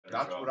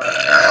That's what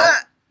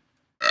I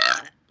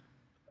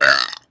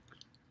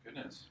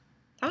Goodness.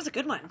 That was a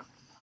good one.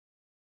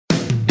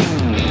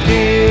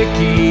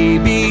 Nikki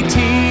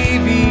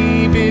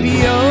TV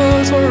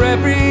videos for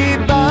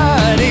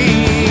everybody.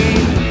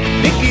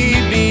 Nikki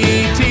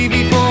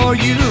TV for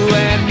you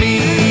and me.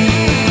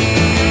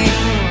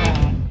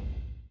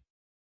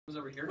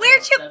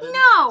 Where'd you?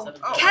 No,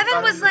 Oh, Kevin I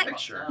thought it was was a like,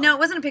 picture. no, it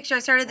wasn't a picture. I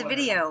started the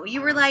video.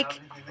 You were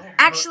like,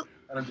 actually.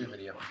 I don't do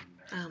video.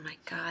 Oh my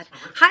God.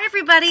 Hi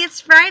everybody,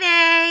 it's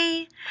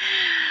Friday.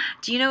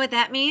 Do you know what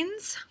that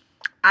means?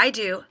 I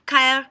do.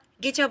 Kyra,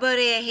 get your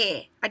booty in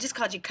here. I just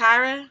called you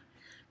Kyra.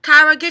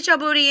 Kyra, get your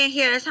booty in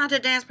here. It's not the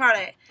dance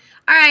party.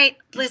 All right,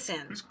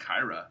 listen. Who's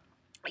Kyra?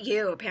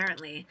 You,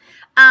 apparently.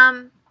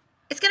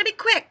 It's going to be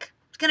quick.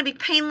 It's going to be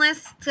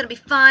painless. It's going to be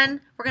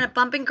fun. We're going to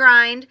bump and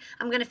grind.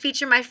 I'm going to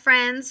feature my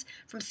friends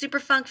from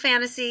Superfunk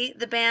Fantasy,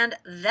 the band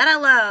that I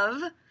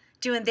love,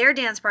 doing their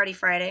Dance Party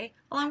Friday,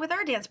 along with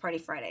our Dance Party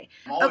Friday.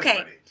 Okay,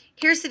 ready.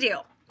 here's the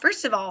deal.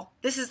 First of all,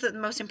 this is the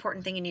most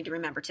important thing you need to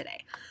remember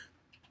today.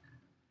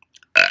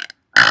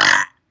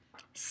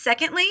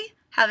 Secondly,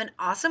 have an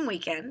awesome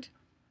weekend.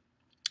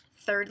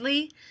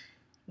 Thirdly,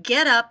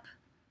 get up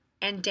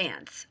and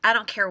dance. I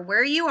don't care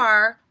where you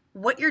are,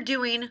 what you're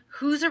doing,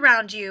 who's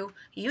around you.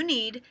 You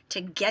need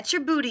to get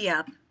your booty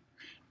up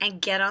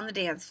and get on the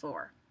dance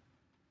floor.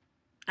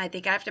 I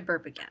think I have to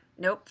burp again.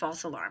 Nope,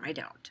 false alarm. I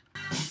don't.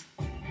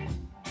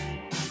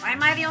 Why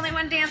am I the only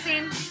one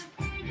dancing?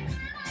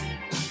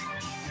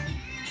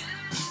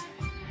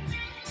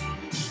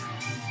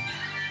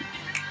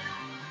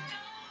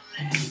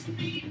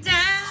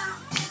 Down.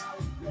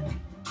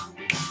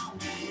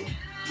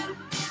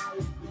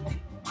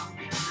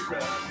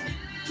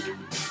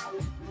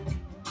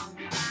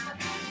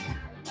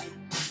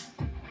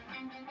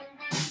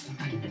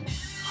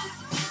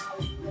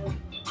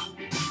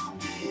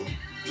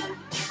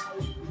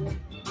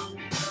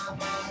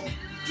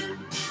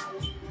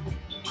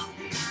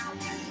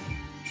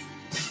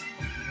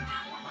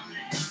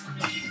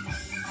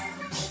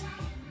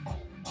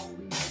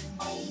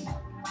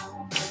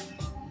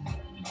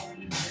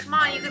 Come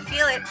on, you can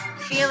feel it.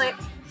 Feel it.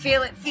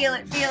 Feel it. Feel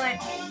it. Feel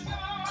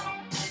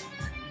it.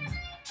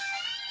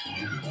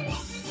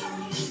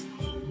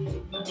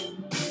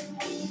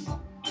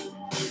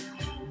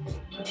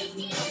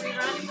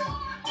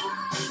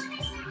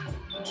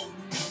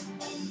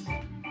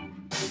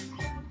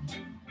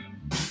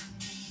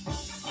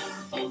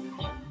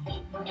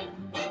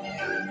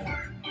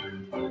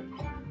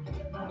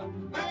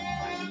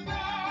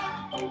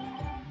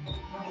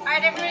 All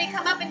right, everybody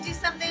come up and do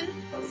something.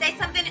 Say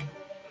something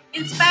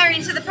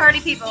inspiring to the party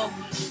people.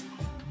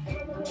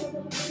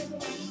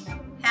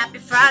 Happy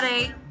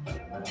Friday.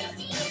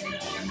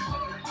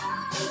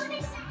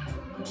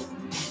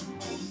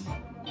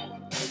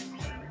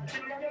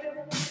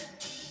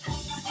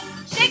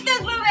 Shake those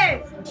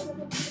boobies.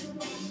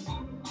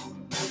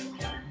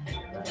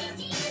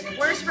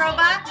 Worst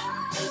robot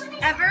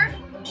ever?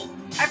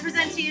 I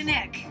present to you,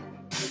 Nick.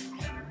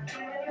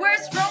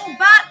 Worst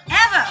robot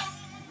ever.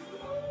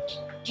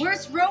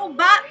 Worst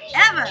robot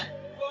ever.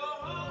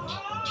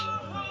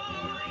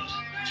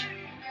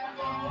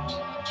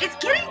 It's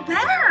getting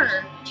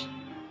better.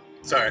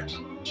 Sorry.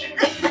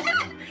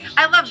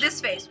 I love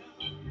this face.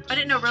 I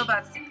didn't know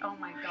robots. Oh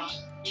my God.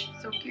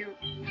 So cute.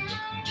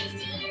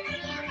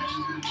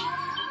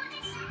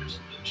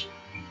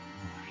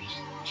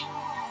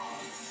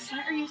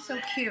 Why are you so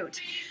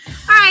cute?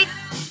 All right.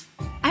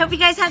 I hope you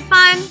guys had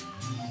fun.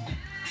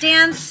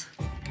 Dance.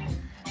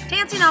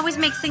 Dancing always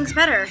makes things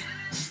better.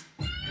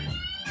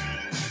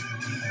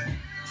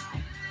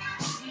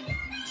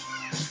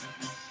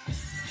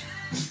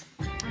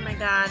 Oh my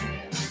God.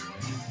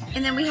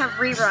 And then we have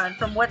rerun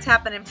from What's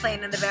Happening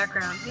playing in the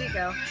background. Here you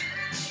go.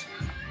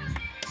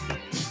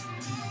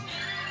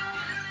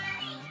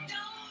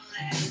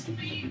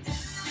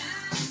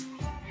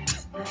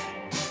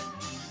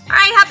 All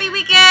right, happy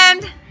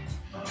weekend.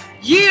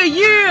 Yeah,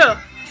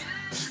 yeah.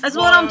 That's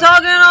what I'm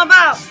talking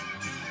about.